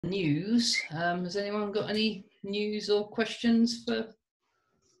news. Has anyone got any news or questions for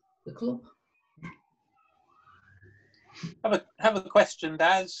the club? Have a question,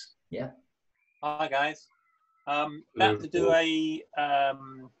 Daz. Yeah. Hi guys. About to do a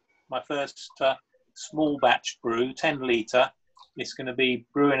my first small batch brew, 10 litre. It's going to be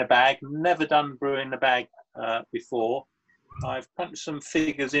brew in a bag. Never done brew in a bag before. I've punched some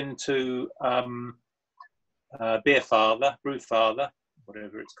figures into Brewfather,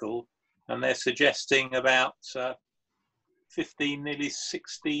 whatever it's called, and they're suggesting about 15, nearly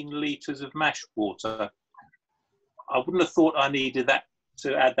 16 litres of mash water. I wouldn't have thought I needed that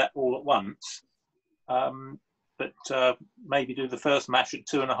to add that all at once, but maybe do the first mash at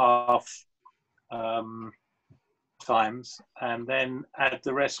 2.5 times and then add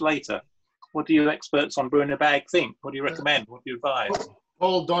the rest later. What do you experts on brewing a bag think? What do you recommend? What do you advise?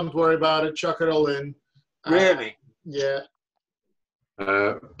 Paul, don't worry about it. Chuck it all in. Really? Yeah.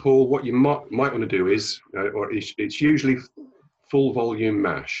 Paul, what you might want to do is, or it's usually full volume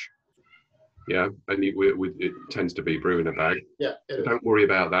mash. Yeah, and it tends to be brew in a bag. Yeah. So don't worry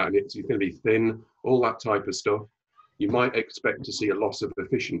about that. And it's going to be thin, all that type of stuff. You might expect to see a loss of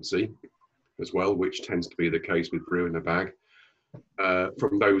efficiency as well, which tends to be the case with brew in a bag.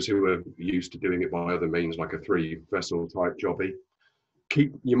 From those who are used to doing it by other means, like a 3-vessel type jobby.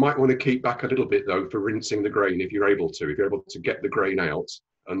 You might want to keep back a little bit though for rinsing the grain if you're able to. If you're able to get the grain out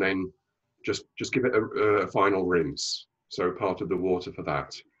and then just give it a final rinse. So part of the water for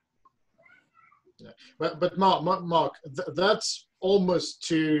that. Yeah. But Mark, that's almost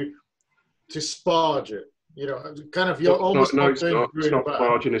to sparge it. You know, kind of you're almost no, not it's doing not, it's not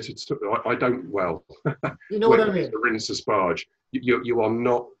sparging it. I don't. Well, you know what I mean. Rinse a sparge. You are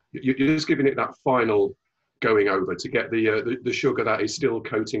not. You're just giving it that final going over to get the sugar that is still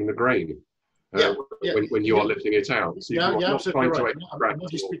coating the grain. When you are lifting it out. So you're not trying to extract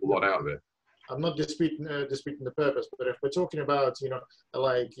a lot out of it. I'm not disputing the purpose, but if we're talking about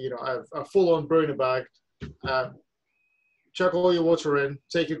a full-on brew in a bag, chuck all your water in,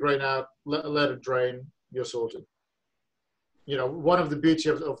 take your grain out, let it drain, you're sorted. You know, one of the beauty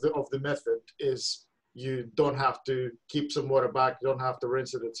of the method is you don't have to keep some water back, you don't have to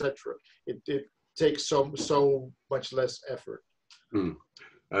rinse it, etc. It takes so much less effort.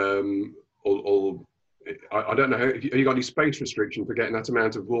 I don't know, have you got any space restriction for getting that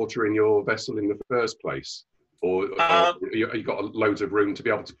amount of water in your vessel in the first place? Or you got loads of room to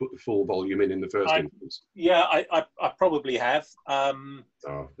be able to put the full volume in the first instance? Yeah, I probably have. There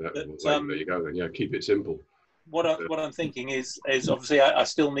you go then. Yeah, keep it simple. What I'm thinking is obviously I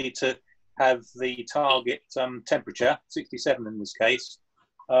still need to have the target temperature, 67 in this case.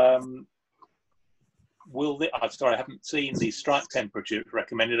 I haven't seen the strike temperature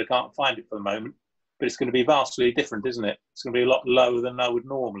recommended. I can't find it for the moment, but it's going to be vastly different, isn't it? It's going to be a lot lower than I would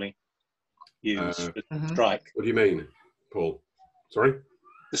normally use for strike. What do you mean, Paul? Sorry?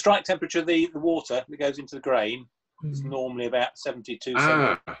 The strike temperature, the water that goes into the grain is normally about 72.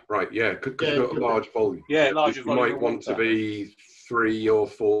 Right, yeah, because you've got a large volume. Yeah, larger volume. You might want to be 3 or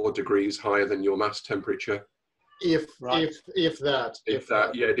 4 degrees higher than your mass temperature. If that,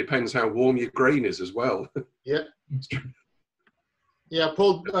 yeah, it depends how warm your grain is as well. Yeah. Yeah,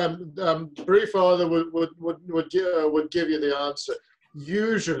 Paul, Brewfather would give you the answer.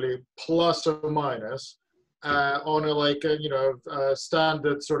 Usually plus or minus on a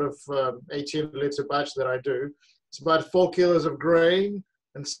standard sort of 18 litre batch that I do. It's about 4 kilos of grain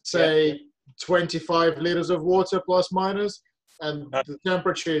and say 25 litres of water plus minus. And the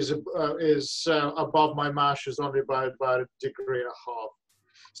temperature is above my mash is only by about 1.5 degrees.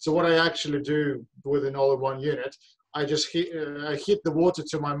 So what I actually do with an all-in-one unit, I just heat the water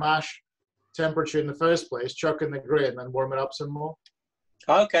to my mash temperature in the first place, chuck in the grain, and warm it up some more.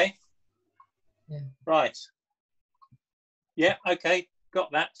 Okay. Yeah. Right. Yeah. Okay.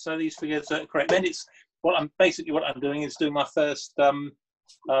 Got that. So these figures are correct. Then it's what I'm doing is doing my first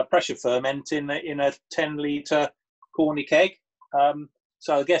pressure ferment in a 10 litre corny keg.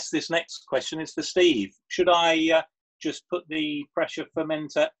 So I guess this next question is for Steve. Should I just put the pressure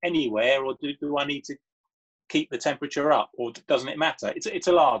fermenter anywhere, or do I need to keep the temperature up, or doesn't it matter? It's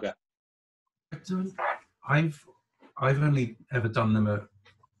a lager. I've only ever done them at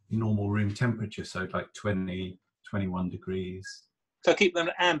normal room temperature, so like 20, 21 degrees. So keep them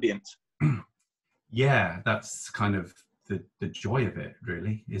at ambient. Yeah, that's kind of the joy of it,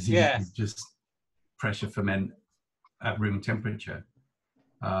 really, is you just pressure ferment at room temperature.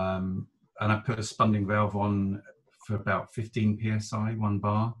 And I put a spunding valve on for about 15 psi, 1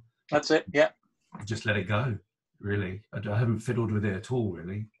 bar. That's it, yeah. Just let it go, really. I haven't fiddled with it at all,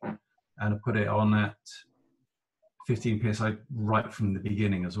 really. And I put it on at 15 psi right from the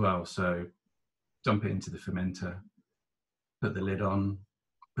beginning as well. So dump it into the fermenter, put the lid on,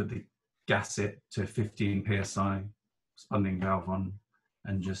 gas it to 15 psi, spunding valve on,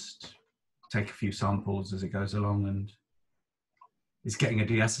 and just take a few samples as it goes along. And it's getting a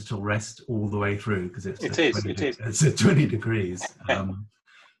deacetyl rest all the way through because it's at 20 degrees. Yeah.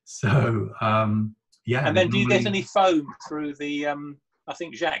 And then do you get any foam through the? I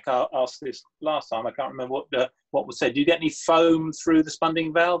think Jacques asked this last time. I can't remember what was said. Do you get any foam through the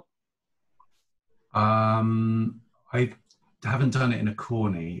spunding valve? I haven't done it in a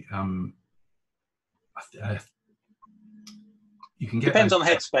Corny. You can get depends on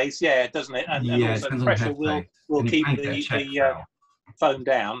headspace, yeah, doesn't it? And also the pressure will keep the foam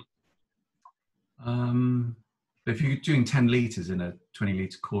down. If you're doing 10 litres in a 20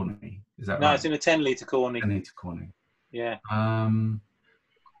 litre Corny, is that right? No, it's in a 10 litre Corny. 10 litre Corny. Yeah.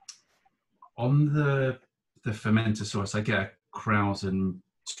 On the fermenter source, I get a Krausen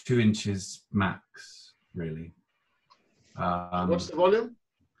 2 inches max, really. What's the volume?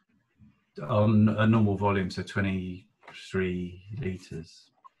 On a normal volume, so 23 litres.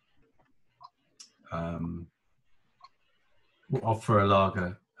 For a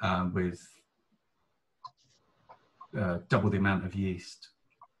lager with double the amount of yeast.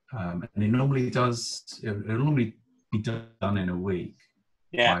 And it normally it'll normally be done in a week,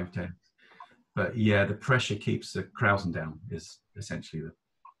 5 days. But yeah, the pressure keeps the Krausen down is essentially the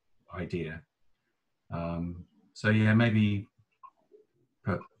idea. So yeah, maybe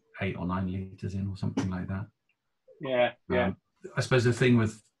put 8 or 9 litres in or something like that. Yeah, yeah. I suppose the thing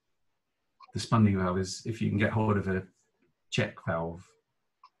with the spunding valve is if you can get hold of a check valve,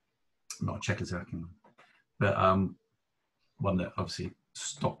 not a Czechoslovakian, but one that obviously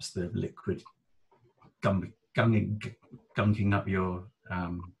stops the liquid gunking up your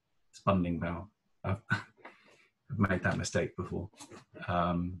spunding valve. I've made that mistake before.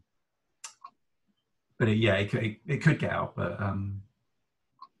 But it could get out, but I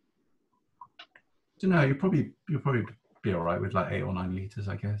don't know. You'll probably be all right with like 8 or 9 litres,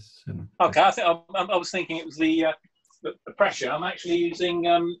 I guess. And okay, I think I was thinking it was the pressure. I'm actually using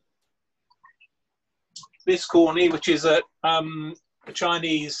this Corny, which is a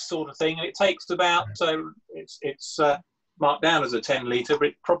Chinese sort of thing, and it takes about it's marked down as a 10 litre, but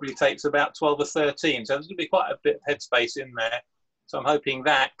it probably takes about 12 or 13. So there's going to be quite a bit of headspace in there. So I'm hoping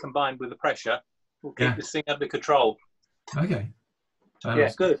that combined with the pressure will keep this thing under control. Okay. Yeah,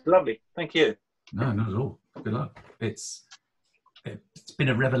 good, lovely. Thank you. No, not at all. Good luck. It's been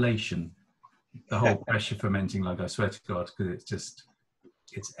a revelation, the whole pressure fermenting, like I swear to God, because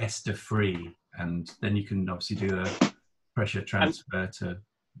it's ester free, and then you can obviously do a pressure transfer to.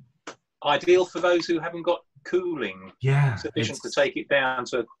 Ideal for those who haven't got cooling. Yeah. Sufficient to take it down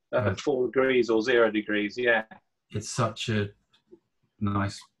to 4 degrees or 0 degrees. Yeah. It's such a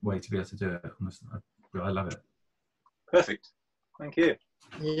nice way to be able to do it. Honestly, I love it. Perfect. Thank you.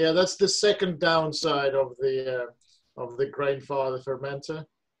 Yeah, that's the second downside of the Grainfather fermenter.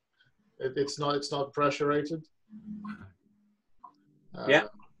 It's not pressure rated. Yeah.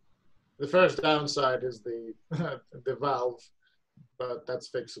 The first downside is the the valve, but that's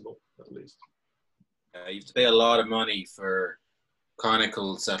fixable at least. You have to pay a lot of money for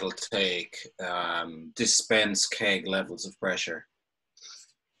conicals that'll take dispense keg levels of pressure.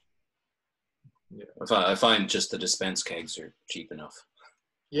 Yeah. I find just the dispense kegs are cheap enough.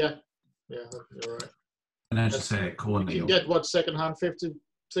 Yeah, you're right. And as you say, at Corny, you can get what, secondhand 50,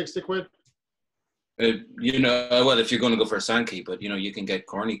 60 quid? Well, if you're going to go for a Sankey, but you can get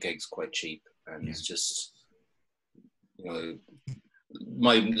Corny kegs quite cheap, and it's just,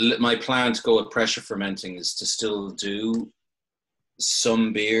 my plan to go with pressure fermenting is to still do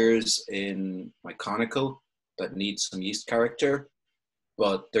some beers in my conical that need some yeast character,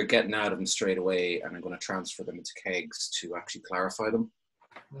 but they're getting out of them straight away, and I'm going to transfer them into kegs to actually clarify them.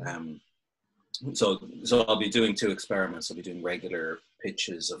 So I'll be doing 2 experiments. I'll be doing regular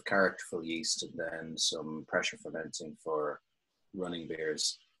pitches of characterful yeast and then some pressure fermenting for running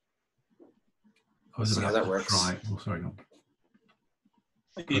beers. See how that works. Sorry, no.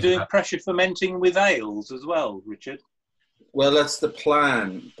 You're doing pressure fermenting with ales as well, Richard? Well, that's the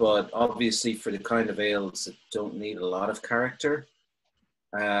plan, but obviously for the kind of ales that don't need a lot of character.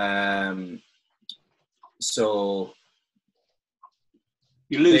 So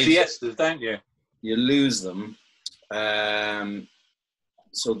you lose the esters, don't you? You lose them.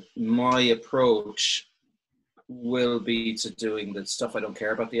 So my approach will be to doing the stuff I don't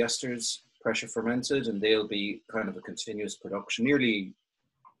care about the esters, pressure fermented, and they'll be kind of a continuous production,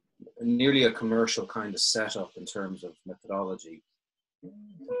 nearly a commercial kind of setup in terms of methodology.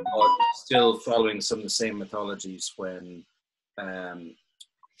 but still following some of the same methodologies when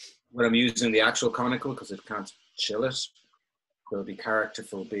I'm using the actual conical, because it can't chill it. There'll be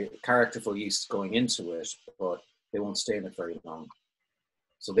characterful yeast going into it, but they won't stay in it very long.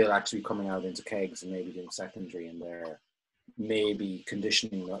 So they'll actually be coming out into kegs and maybe doing secondary in there, maybe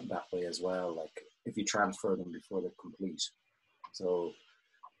conditioning that way as well, like if you transfer them before they're complete. So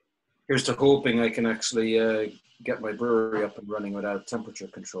here's to hoping I can actually get my brewery up and running without temperature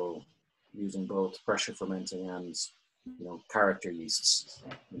control, using both pressure fermenting and, you know, character yeasts.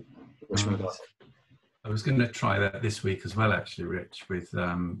 Wish me luck. I was going to try that this week as well, actually, Rich, with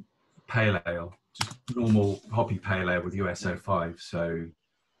pale ale, just normal hoppy pale ale with USO5, so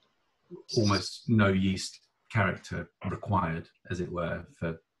almost no yeast character required, as it were,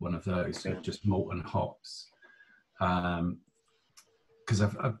 for one of those, so just malt and hops. Because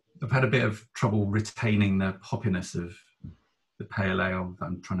I've had a bit of trouble retaining the hoppiness of the pale ale that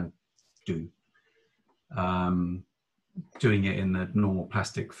I'm trying to do. Doing it in the normal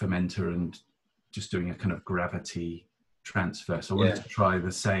plastic fermenter and just doing a kind of gravity transfer. So I wanted to try the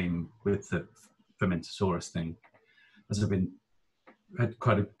same with the Fermentosaurus thing. As I've had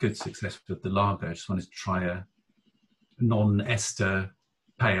quite a good success with the lager, I just wanted to try a non-ester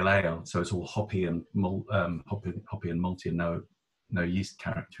pale ale. So it's all hoppy and hoppy and malty and no yeast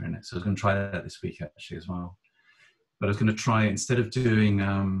character in it. So I was going to try that this week actually as well. But I was going to try, instead of doing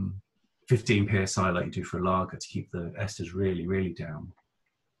 15 psi like you do for a lager to keep the esters really, really down,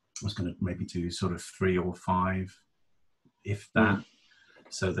 I was going to maybe do sort of 3 or 5, if that,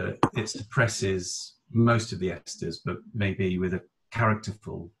 so that it suppresses most of the esters, but maybe with a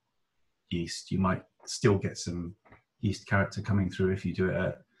characterful yeast, you might still get some yeast character coming through if you do it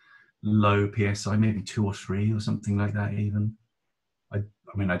at low PSI, maybe 2 or 3 or something like that even. I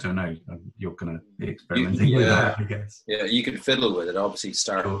mean, I don't know. You're going to be experimenting with that, I guess. Yeah, you can fiddle with it. Obviously,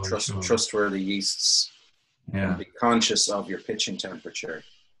 start with trustworthy yeasts. Yeah. And be conscious of your pitching temperature.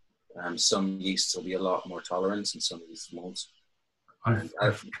 Some yeasts will be a lot more tolerant, and some yeasts won't. I've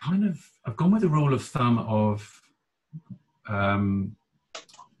gone with a rule of thumb of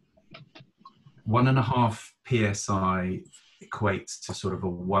 1.5 psi equates to sort of a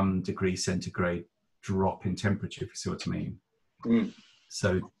 1 degree centigrade drop in temperature, if you see what I mean.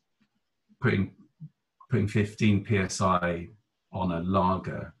 So putting 15 psi on a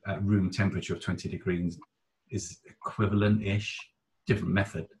lager at room temperature of 20 degrees is equivalent-ish, different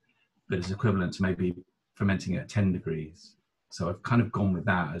method, but it's equivalent to maybe fermenting at 10 degrees. So I've kind of gone with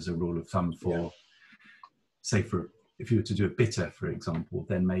that as a rule of thumb for, say, if you were to do a bitter, for example,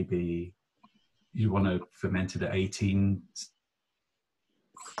 then maybe you want to ferment it at 18,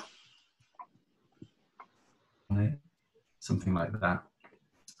 something like that.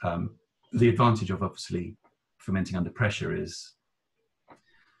 The advantage of obviously fermenting under pressure is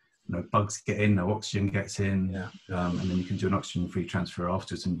no bugs get in, no oxygen gets in, and then you can do an oxygen-free transfer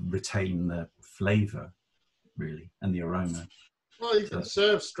afterwards and retain the flavour, really, and the aroma. Well, you can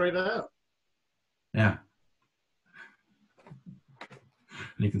serve straight out. Yeah.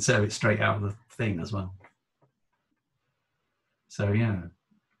 And you can serve it straight out of the thing as well. So, yeah.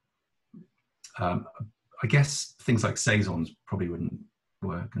 I guess things like Saisons probably wouldn't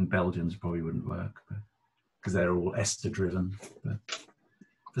work, and Belgians probably wouldn't work, because they're all ester driven. But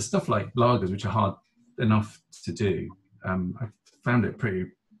for stuff like lagers, which are hard enough to do, I found it a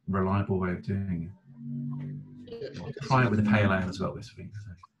pretty reliable way of doing it. I'll try it with a pale ale as well this week.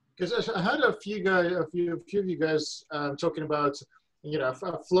 Because I had a few of you guys talking about, you know,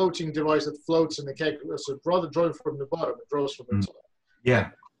 a floating device that floats in the keg, so rather drawing from the bottom, it draws from the top.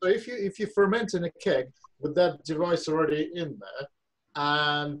 Yeah. So if you ferment in a keg with that device already in there,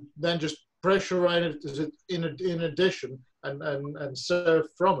 and then just pressurize it in addition and serve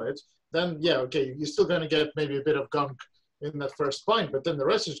from it, then okay, you're still going to get maybe a bit of gunk in that first pint, but then the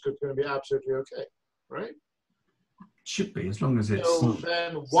rest is going to be absolutely okay, right? Should be, as long as it's. So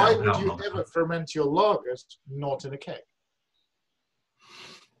then why would you ever ferment your lagers not in a keg?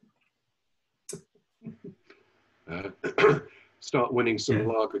 Start winning some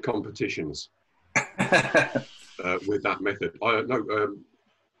lager competitions with that method.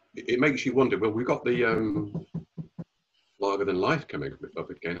 It makes you wonder. Well, we've got the Lager Than Life coming up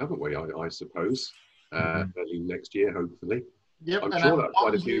again, haven't we? I suppose early next year, hopefully. Yep, I'm sure that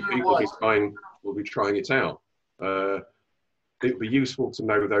quite a few people will be trying it out. It'd be useful to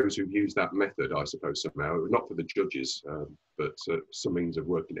know those who've used that method, I suppose, somehow. Not for the judges, but some means of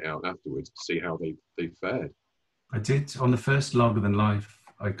working it out afterwards to see how they fared. I did on the first Lager Than Life.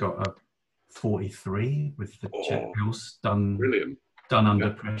 I got a 43 with the Czech Pils done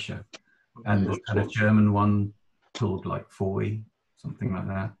under pressure, and a German one called like 40. something like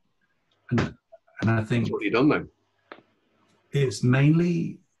that. And I think What have you done then? it's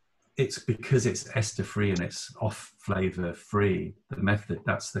mainly, it's because it's ester free and it's off flavor free, the method,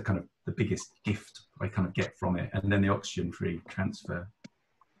 that's the kind of the biggest gift I kind of get from it. And then the oxygen free transfer.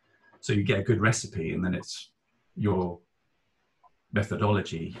 So you get a good recipe, and then it's your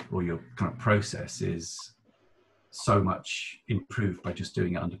methodology or your kind of process is so much improved by just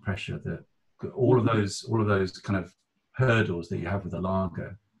doing it under pressure, that all of those kind of hurdles that you have with a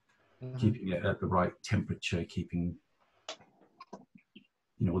lager, keeping it at the right temperature, keeping,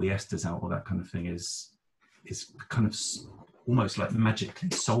 you know, all the esters out, all that kind of thing is kind of almost like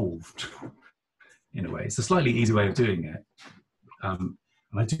magically solved in a way. It's a slightly easy way of doing it. And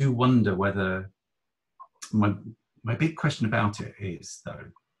I do wonder whether, my big question about it is though,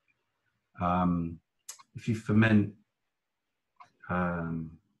 if you ferment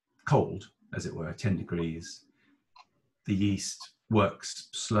cold, as it were, 10 degrees, the yeast works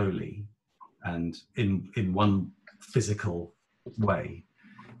slowly and in one physical way.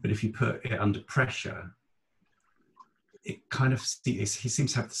 But if you put it under pressure, it kind of, he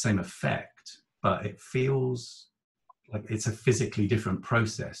seems to have the same effect, but it feels like it's a physically different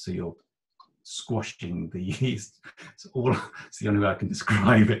process. So you're squashing the yeast. It's the only way I can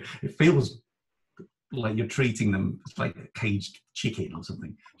describe it. It feels like you're treating them, it's like a caged chicken or something.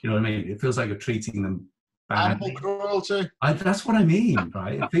 Do you know what I mean? It feels like you're treating them badly. Animal cruelty. That's what I mean,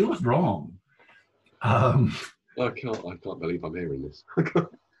 right? It feels wrong. I can't believe I'm hearing this.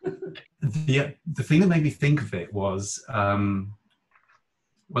 The thing that made me think of it was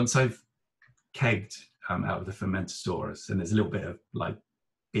once I've kegged out of the Fermentosaurus, and there's a little bit of like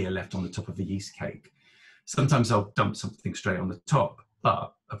beer left on the top of the yeast cake, sometimes I'll dump something straight on the top,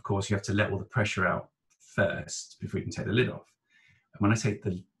 but of course you have to let all the pressure out first before you can take the lid off. And when I take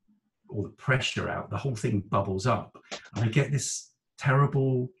all the pressure out, the whole thing bubbles up, and I get this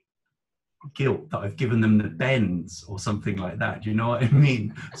terrible guilt that I've given them the bends or something like that. Do you know what I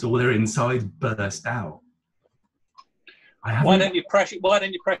mean? So all their insides burst out. Why don't you pressure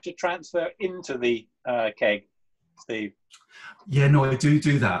transfer into the keg, Steve? Yeah, no, I do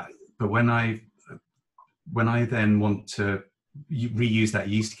that. But when I then want to reuse that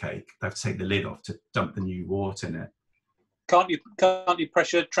yeast cake, I have to take the lid off to dump the new wort in it. Can't you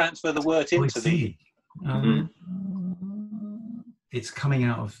pressure transfer the wort into the? It's coming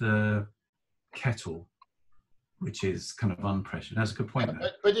out of the kettle, which is kind of unpressured. That's a good point.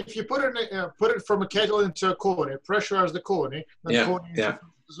 But if you put it from a kettle into a corny, pressurize the corny, then corny into the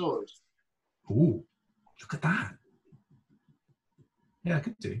Fermentosaurus. Ooh, look at that. Yeah, I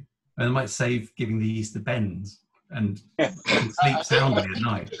could do. And it might save giving the yeast the bends and sleep soundly at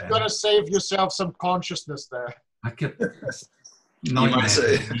night. You've got to save yourself some consciousness there. I could.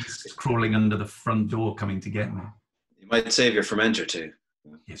 Nightmare yeast crawling under the front door coming to get me. You might save your fermenter too.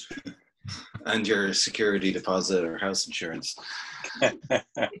 Yes. And your security deposit or house insurance. Anyway,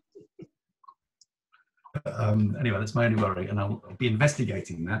 that's my only worry, and I'll be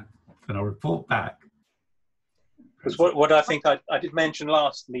investigating that, and I'll report back. Because what I think I did mention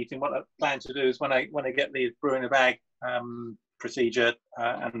last meeting, what I plan to do is when I get the brew in a bag procedure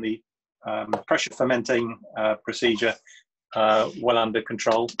and the pressure fermenting procedure well under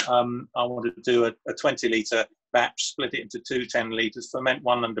control, I wanted to do a 20 litre batch, split it into 2 10 litres, ferment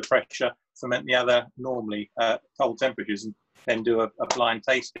one under pressure, ferment the other normally at cold temperatures, and then do a blind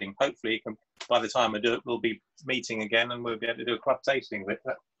tasting. Hopefully, by the time I do it, we'll be meeting again and we'll be able to do a club tasting of it.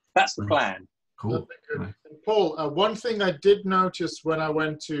 That's the plan. Cool. Paul, one thing I did notice when I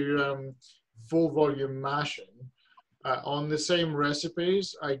went to full volume mashing, on the same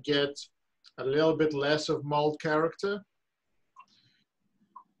recipes, I get a little bit less of malt character.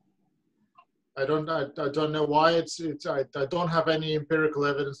 I don't know why I don't have any empirical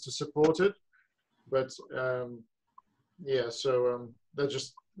evidence to support it, but yeah, so that's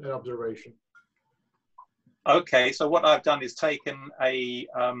just an observation. Okay, so what I've done is taken a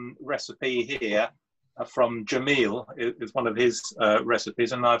recipe here from Jamil. It's one of his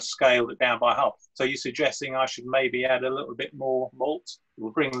recipes, and I've scaled it down by half. So you're suggesting I should maybe add a little bit more malt?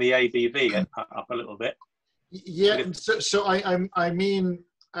 We'll bring the ABV up a little bit. Yeah, so I mean,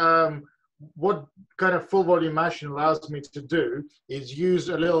 what kind of full volume mashing allows me to do is use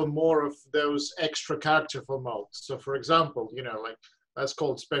a little more of those extra characterful malts. So for example, you know, like that's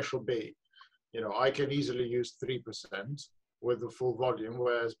called Special B. You know, I can easily use 3% with the full volume,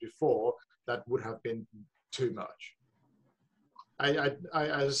 whereas before that would have been too much. As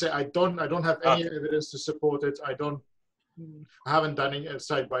I say, I don't have any evidence to support it. I haven't done it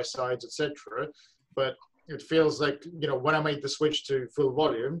side by sides, etc. But it feels like, you know, when I made the switch to full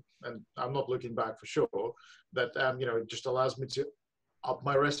volume, and I'm not looking back for sure, that you know, it just allows me to up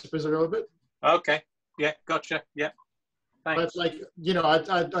my recipes a little bit. Okay. Yeah. Gotcha. Yeah. Thanks. But like, you know,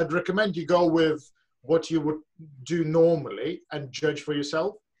 I'd recommend you go with what you would do normally and judge for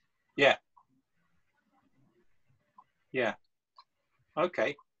yourself. Yeah. Yeah.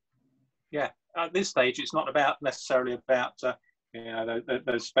 Okay. Yeah. At this stage, it's not necessarily about you know,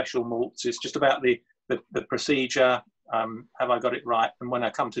 those special malts. It's just about the procedure. Have I got it right? And when I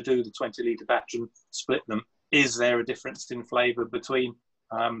come to do the 20-litre batch and split them, is there a difference in flavour between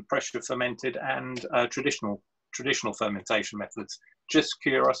pressure fermented and traditional fermentation methods? Just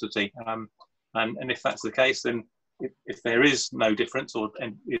curiosity. And if that's the case, then if there is no difference,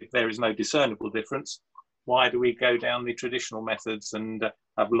 and if there is no discernible difference, why do we go down the traditional methods and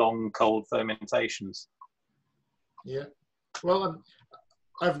have long cold fermentations? Yeah, well,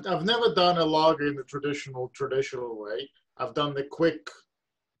 I've never done a lager in the traditional way. I've done the quick,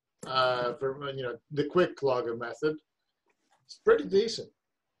 the quick lager method. It's pretty decent.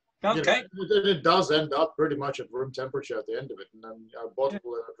 Okay. You know, it does end up pretty much at room temperature at the end of it, and then I bottle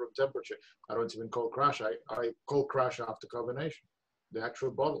it at room temperature. I don't even cold crash. I cold crash after carbonation, the actual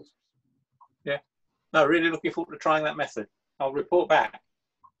bottles. Yeah. No, really looking forward to trying that method. I'll report back.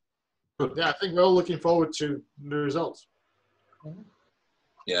 Yeah, I think we're all looking forward to the results.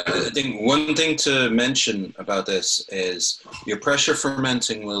 Yeah, I think one thing to mention about this is your pressure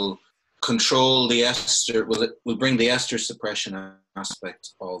fermenting will control the ester, will bring the ester suppression aspect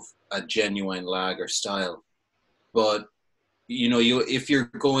of a genuine lager style. But, you know, if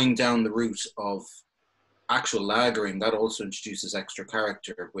you're going down the route of actual lagering, that also introduces extra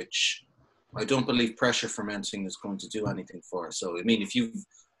character, which I don't believe pressure fermenting is going to do anything for. So, I mean, if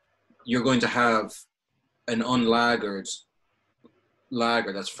you're going to have an unlagered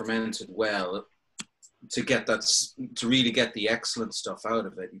lager that's fermented well, to really get the excellent stuff out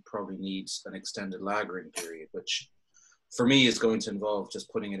of it, you probably need an extended lagering period, which for me is going to involve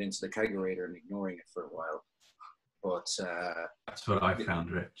just putting it into the kegerator and ignoring it for a while. But that's what I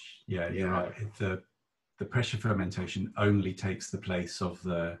found, Rich. Yeah, you're right. The pressure fermentation only takes the place of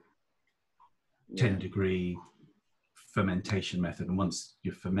the 10-degree fermentation method, and once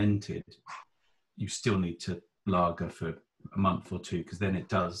you're fermented, you still need to lager for a month or two, because then it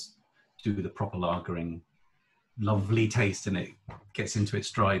does do the proper lagering, lovely taste, and it gets into its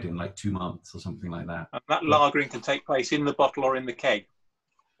stride in like 2 months or something like that. And that lagering can take place in the bottle or in the keg?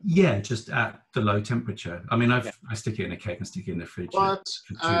 Yeah, just at the low temperature. I mean, I stick it in a keg and stick it in the fridge but,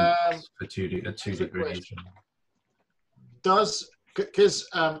 for 2 degrees. Because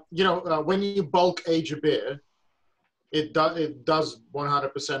when you bulk age a beer, it does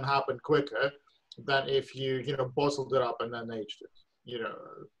 100% happen quicker than if you bottled it up and then aged it.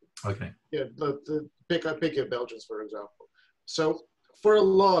 Okay. Yeah, pick your Belgians, for example. So for a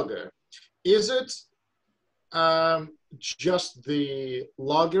lager, is it just the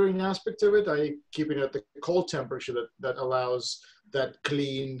lagering aspect of it? Are you keeping it at the cold temperature that allows that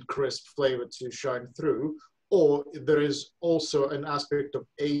clean, crisp flavor to shine through? Or there is also an aspect of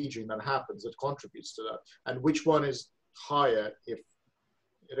aging that happens that contributes to that? And which one is higher, if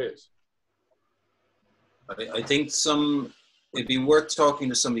it is? I think it'd be worth talking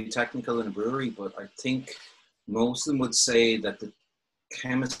to somebody technical in a brewery, but I think most of them would say that the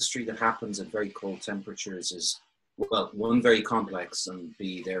chemistry that happens at very cold temperatures is, well, one, very complex, and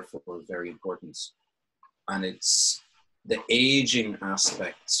B, therefore very important. And it's the aging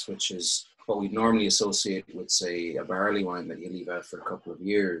aspects, which is what we normally associate with, say, a barley wine that you leave out for a couple of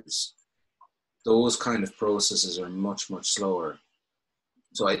years. Those kind of processes are much, much slower.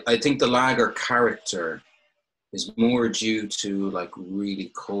 So I think the lager character is more due to like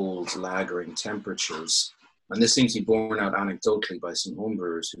really cold lagering temperatures. And this seems to be borne out anecdotally by some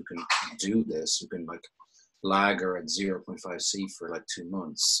homebrewers who can do this, who can like lager at 0.5 C for like 2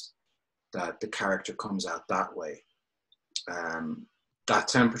 months, that the character comes out that way. That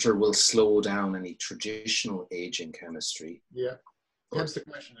temperature will slow down any traditional aging chemistry. Yeah, hence the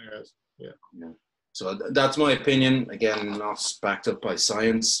question, I guess. Yeah. So that's my opinion. Again, not backed up by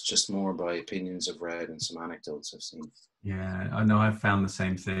science, just more by opinions I've read and some anecdotes I've seen. Yeah, I know I've found the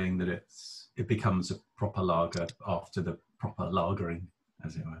same thing, that it becomes a proper lager after the proper lagering,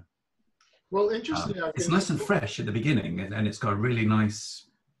 as it were. Well, interesting. It's nice and fresh at the beginning, and it's got a really nice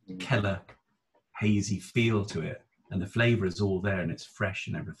Keller hazy feel to it, and the flavour is all there and it's fresh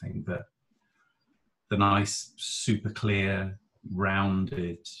and everything. But the nice, super clear,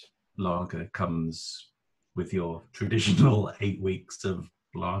 rounded lager comes with your traditional 8 weeks of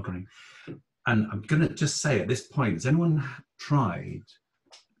lagering. And I'm going to just say at this point, has anyone tried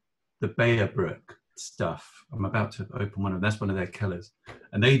the Bayerbrook stuff? I'm about to open one of them. That's one of their Kellers.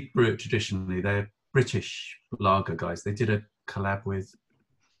 And they brew it traditionally. They're British lager guys. They did a collab with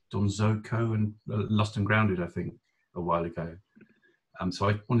Don Zoco and Lost and Grounded, I think, a while ago. So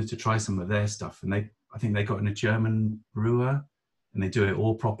I wanted to try some of their stuff, and I think they got in a German brewer, and they do it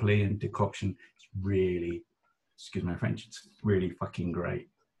all properly and decoction. It's really, excuse my French, it's really fucking great.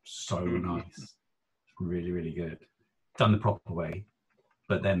 So nice. It's really, really good. Done the proper way,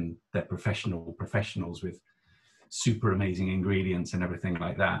 but then they're professionals with super amazing ingredients and everything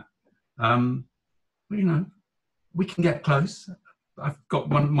like that. You know, we can get close. I've got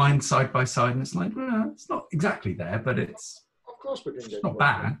mine side by side, and it's like, well, it's not exactly there, but it's, of course we can get not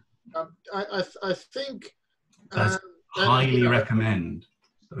bad. I think highly recommend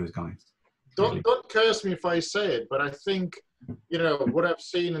those guys. Don't curse me if I say it, but I think, you know, what I've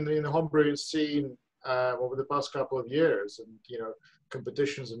seen in the homebrew scene over the past couple of years, and, you know,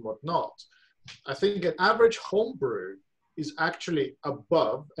 competitions and whatnot, I think an average homebrew is actually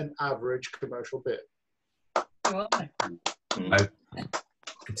above an average commercial beer.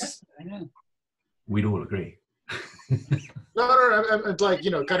 We'd all agree. No, I'm like,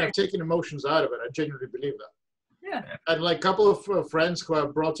 you know, kind of taking emotions out of it. I genuinely believe that. Yeah. And like a couple of friends who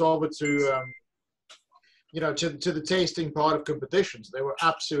I've brought over to, you know, to the tasting part of competitions, they were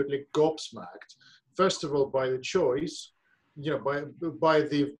absolutely gobsmacked. First of all, by the choice, you know, by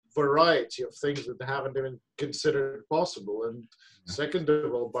the variety of things that they haven't even considered possible, and second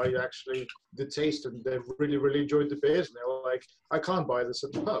of all, by actually the taste, and they really, really enjoyed the beers, and they were like, I can't buy this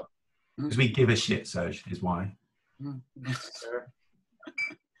at the pub. Because we give a shit, Serge, is why.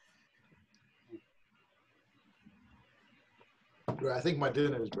 I think my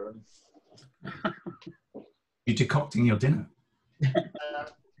dinner is burning. You're decocting your dinner.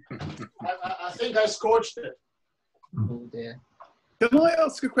 I think I scorched it. Oh dear. Can I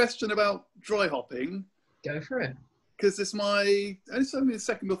ask a question about dry hopping? Go for it. Because it's only the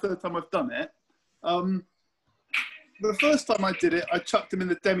second or third time I've done it. The first time I did it, I chucked them in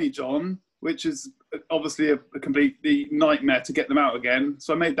the demijohn, which is obviously a completely nightmare to get them out again.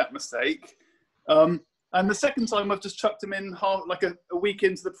 So I made that mistake. And the second time, I've just chucked them in like a week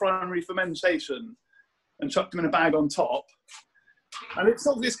into the primary fermentation, and chucked them in a bag on top. And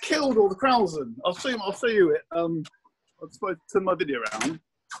it's killed all the krausen. I'll show you it. I'll just turn my video around.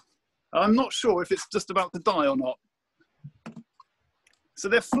 I'm not sure if it's just about to die or not. So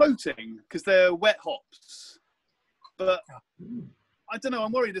they're floating because they're wet hops. But I don't know,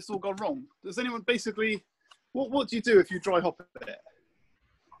 I'm worried it's all gone wrong. Does anyone basically, what do you do if you dry hop it?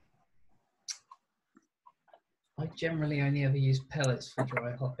 I generally only ever use pellets for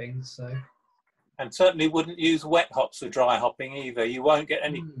dry hopping, so. And certainly wouldn't use wet hops for dry hopping either. You won't get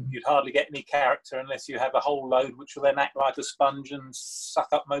any, you'd hardly get any character unless you have a whole load which will then act like a sponge and suck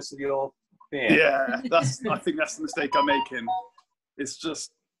up most of your beer. Yeah, I think that's the mistake I'm making. It's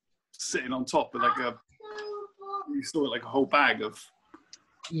just sitting on top of you store it like a whole bag of.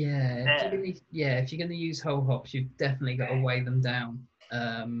 Yeah, if you're going to use whole hops, you've definitely got to weigh them down.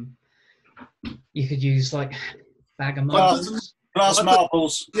 You could use like bag of marbles. Glass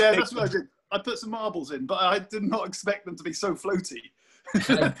marbles. Yeah, that's what I did. I put some marbles in, but I did not expect them to be so floaty.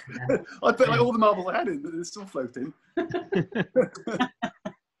 I put like all the marbles I had in, but they're still floating.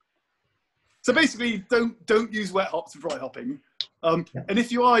 So basically, don't use wet hops for dry hopping. And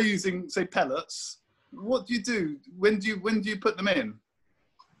if you are using, say, pellets, what do you do? When do you put them in?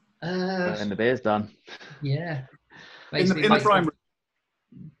 When the beer's done. Yeah. In the primary.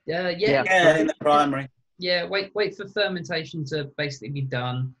 Yeah, in the primary. Yeah, wait for fermentation to basically be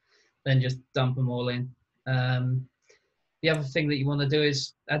done, then just dump them all in. The other thing that you want to do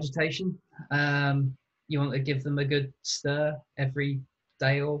is agitation. You want to give them a good stir every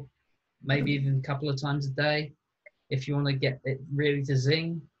day, or maybe even a couple of times a day, if you want to get it really to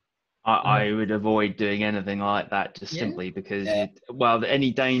zing. I would avoid doing anything like that, just simply because,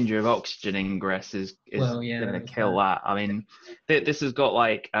 any danger of oxygen ingress is going to kill that. I mean, this has got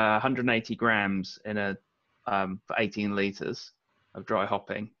like 180 grams in for 18 litres of dry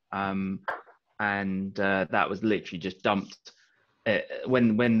hopping. And that was literally just dumped.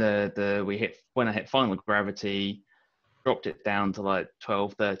 When I hit final gravity, dropped it down to like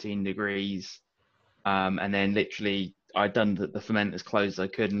 12, 13 degrees. And then literally I'd done the ferment as close as I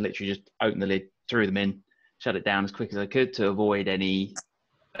could, and literally just opened the lid, threw them in, shut it down as quick as I could to avoid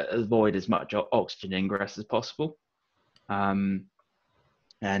as much oxygen ingress as possible. And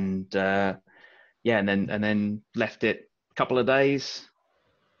then left it a couple of days,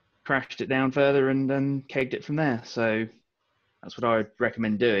 crashed it down further, and then kegged it from there. So that's what I would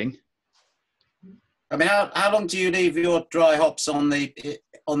recommend doing. I mean, how long do you leave your dry hops on the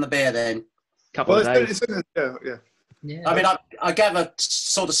beer then? Couple of days. Yeah. Yeah. I mean, I gather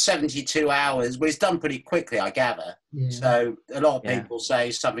sort of 72 hours, but it's done pretty quickly, I gather. Yeah. So a lot of people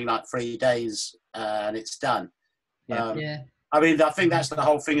say something like 3 days and it's done. Yeah. I mean, I think that's the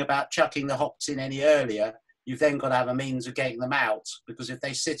whole thing about chucking the hops in any earlier. You've then got to have a means of getting them out, because if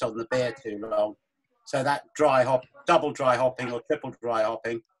they sit on the beer too long, so that double dry hopping or triple dry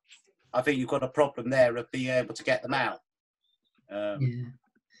hopping, I think you've got a problem there of being able to get them out. Yeah.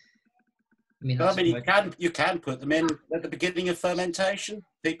 I mean, you can put them in at the beginning of fermentation.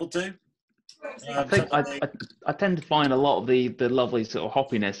 People do. I think I tend to find a lot of the lovely sort of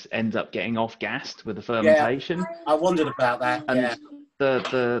hoppiness ends up getting off-gassed with the fermentation. Yeah, I wondered about that. And yeah.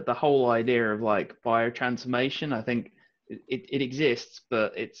 the whole idea of like biotransformation, I think it exists,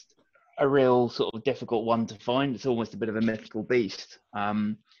 but it's a real sort of difficult one to find. It's almost a bit of a mythical beast.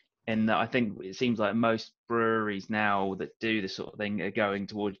 And I think it seems like most breweries now that do this sort of thing are going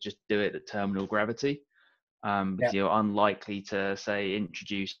towards just do it at terminal gravity. Because you're unlikely to say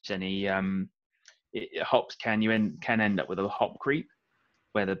introduce any hops can end up with a hop creep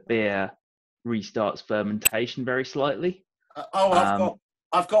where the beer restarts fermentation very slightly.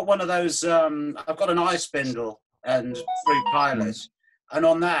 I've got one of those. I've got an ice spindle and 3 pilers, and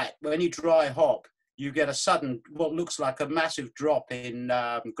on that, when you dry hop, you get a sudden what looks like a massive drop in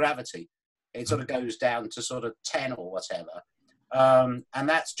gravity. It sort of goes down to sort of 10 or whatever, and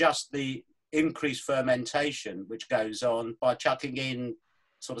that's just the increased fermentation which goes on by chucking in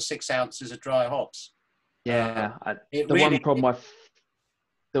sort of 6 ounces of dry hops. Yeah, the one problem I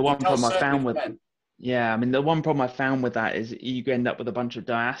found with the one problem I found with that is you end up with a bunch of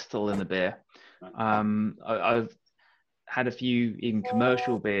diacetyl in the beer. I've had a few even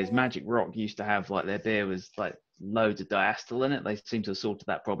commercial beers. Magic Rock used to have like their beer was like loads of diacetyl in it. They seem to have sorted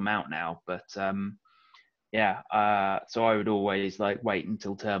that problem out now, but so I would always like wait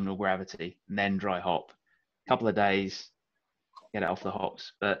until terminal gravity and then dry hop. A couple of days, get it off the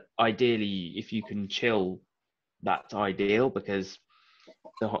hops. But ideally, if you can chill, that's ideal, because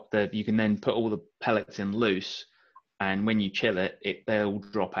you can then put all the pellets in loose, and when you chill it, they'll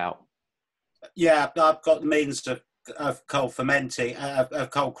drop out. Yeah, I've got the means of cold fermenting, of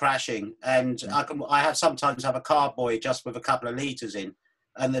cold crashing, and I sometimes have a carboy just with a couple of litres in.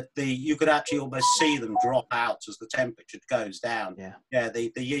 And you could actually almost see them drop out as the temperature goes down. Yeah.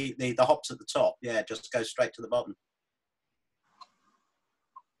 The hops at the top, just go straight to the bottom.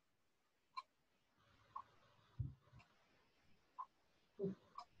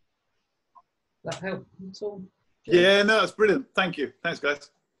 That help at all? Yeah, no, that's brilliant. Thank you. Thanks,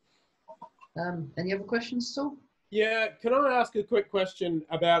 guys. Any other questions at all? Yeah, can I ask a quick question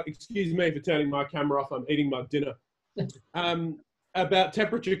about? Excuse me for turning my camera off. I'm eating my dinner. About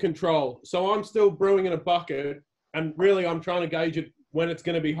temperature control. So I'm still brewing in a bucket, and really I'm trying to gauge it when it's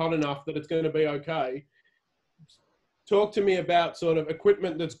going to be hot enough that it's going to be okay. Talk to me about sort of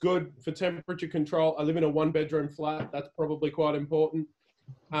equipment that's good for temperature control. I live in a 1-bedroom flat. That's probably quite important.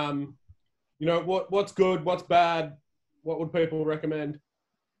 What's good, what's bad? What would people recommend?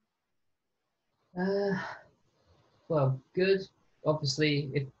 Well, good.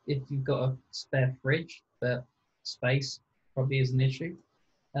 Obviously, if you've got a spare fridge, but space probably is an issue.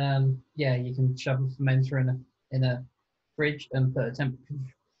 You can shove a fermenter in a fridge and put a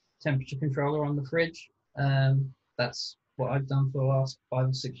temperature controller on the fridge. That's what I've done for the last 5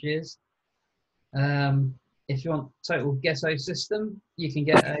 or 6 years. If you want total Gesso system, you can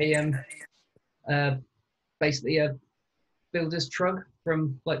get basically a builder's trug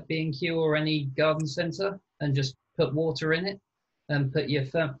from like B&Q or any garden centre, and just put water in it and put your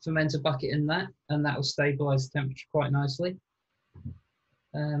fermenter bucket in that, and that will stabilise the temperature quite nicely.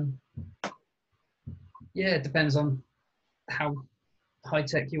 It depends on how high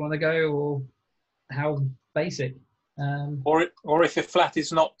tech you want to go or how basic. Or if your flat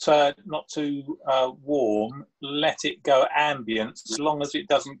is not too warm, let it go ambient, as long as it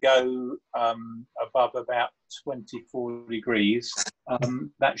doesn't go above about 24 degrees.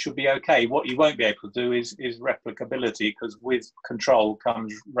 That should be okay. What you won't be able to do is replicability, because with control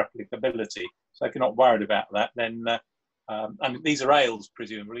comes replicability. So if you're not worried about that, then these are ales,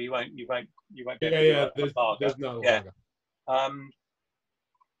 presumably. You won't be able to do there's no lager.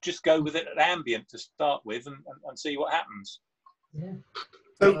 Just go with it at ambient to start with and see what happens. Yeah.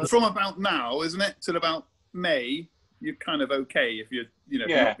 So from about now, isn't it, till about May, you're kind of okay if you're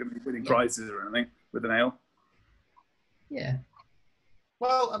not going to be winning prizes or anything with an ale. Yeah.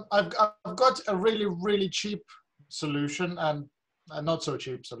 Well, I've got a really, really cheap solution and a not so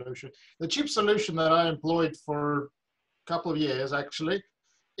cheap solution. The cheap solution that I employed for a couple of years actually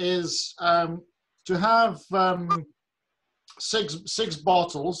is to have six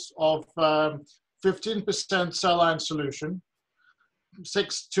bottles of 15% saline solution,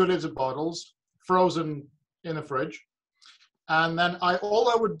 6 2-liter bottles, frozen in the fridge. And then all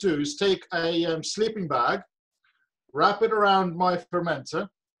I would do is take a sleeping bag, wrap it around my fermenter,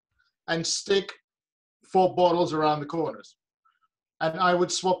 and stick 4 bottles around the corners. And I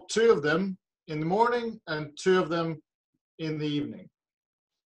would swap 2 of them in the morning and 2 of them in the evening.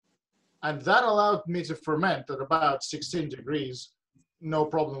 And that allowed me to ferment at about 16 degrees, no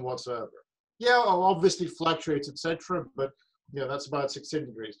problem whatsoever. Yeah, I'll obviously fluctuates, etc., but yeah, that's about 16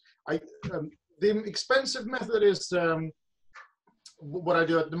 degrees. The expensive method is, what I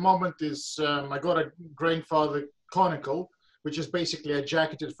do at the moment is I got a Grainfather conical, which is basically a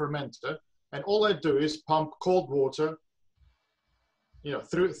jacketed fermenter, and all I do is pump cold water,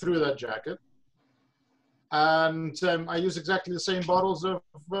 through that jacket, and I use exactly the same bottles of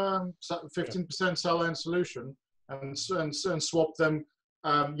 15% saline solution, and swap them.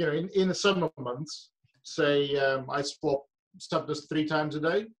 In the summer months, say I swap sometimes 3 times a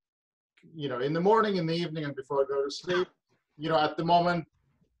day. In the morning, in the evening, and before I go to sleep. At the moment,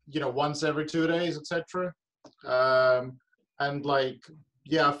 once every 2 days, etc. And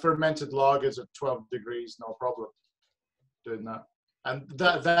fermented lagers at 12 degrees, no problem doing that. And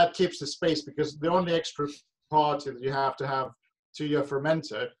that keeps the space, because the only extra part that you have to have to your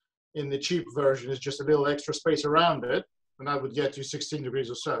fermenter in the cheap version is just a little extra space around it, and that would get you 16 degrees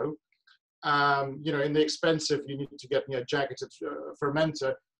or so. In the expensive, you need to get a jacketed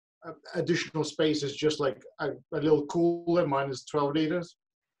fermenter. Additional space is just like a little cooler. Mine is 12 liters.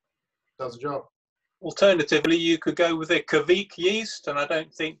 Does the job. Alternatively, you could go with a Kveik yeast, and I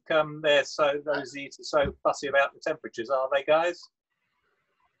don't think those yeasts are so fussy about the temperatures, are they, guys?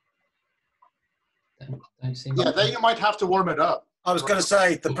 Don't seem then you might have to warm it up. I was going to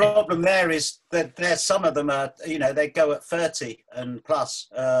say, the problem there is that some of them are, they go at 30 and plus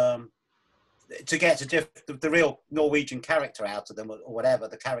to get the real Norwegian character out of them, or whatever,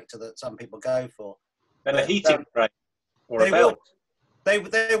 the character that some people go for. And a heating rate. They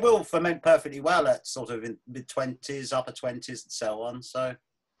will ferment perfectly well at sort of in mid-20s, upper 20s, and so on. So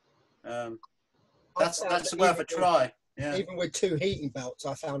that's worth a try. Yeah. Even with 2 heating belts,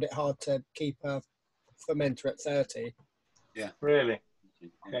 I found it hard to keep a fermenter at 30. Yeah. Really?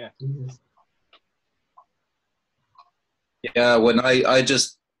 Yeah. Yeah, when I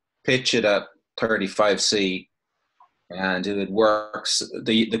just pitch it at 35C, and it works,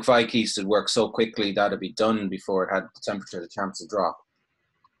 the Kveik yeast would work so quickly that it'd be done before it had the temperature, the chance to drop.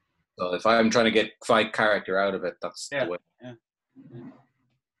 So if I'm trying to get Kveik character out of it, that's the way. Yeah.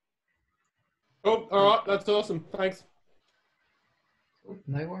 Oh, all right, that's awesome. Thanks.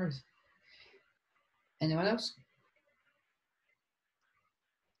 No worries. Anyone else?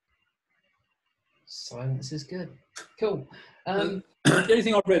 Silence is good. Cool. The only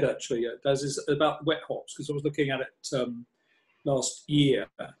thing I've read actually is about wet hops, because I was looking at it last year,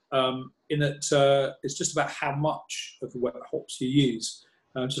 in that it's just about how much of the wet hops you use.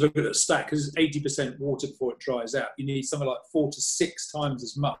 So look at a stack, because it's 80% water before it dries out. You need something like 4 to 6 times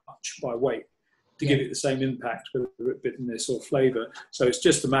as much by weight to give it the same impact, whether it's bitterness or flavour. So it's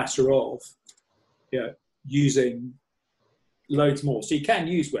just a matter of using loads more. So you can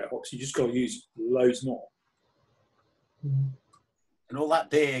use wet hops, you just got to use loads more. And all that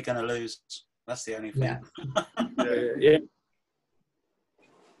beer you're going to lose. That's the only thing. Yeah.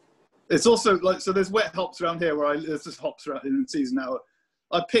 It's also so there's wet hops around here there's just hops around in season now.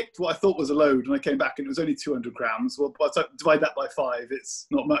 I picked what I thought was a load, and I came back and it was only 200 grams. Well, by the time I divide that by 5, it's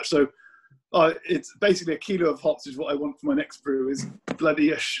not much. So it's basically a kilo of hops is what I want for my next brew. Is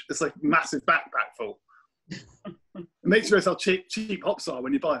bloody-ish. It's like massive backpack full. It makes you realize how cheap hops are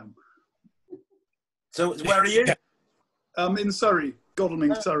when you buy them. So where are you? In Surrey,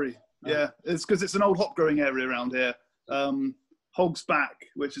 Godalming, Surrey. Yeah, it's because it's an old hop growing area around here. Hog's Back,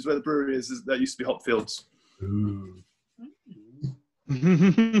 which is where the brewery is there used to be hop fields.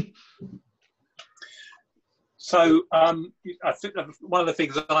 So I think one of the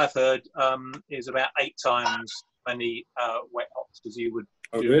things that I've heard is about 8 times many wet hops as you would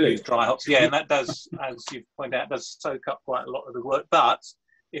use dry hops. Yeah, and that does, as you point out, does soak up quite a lot of the work. But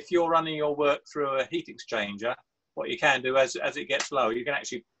if you're running your work through a heat exchanger, what you can do as it gets low, you can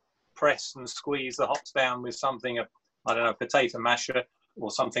actually press and squeeze the hops down with something, I don't know, potato masher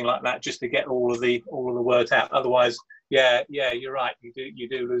or something like that, just to get all of the work out. Otherwise, yeah, you're right. You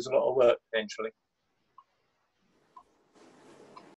do lose a lot of work eventually.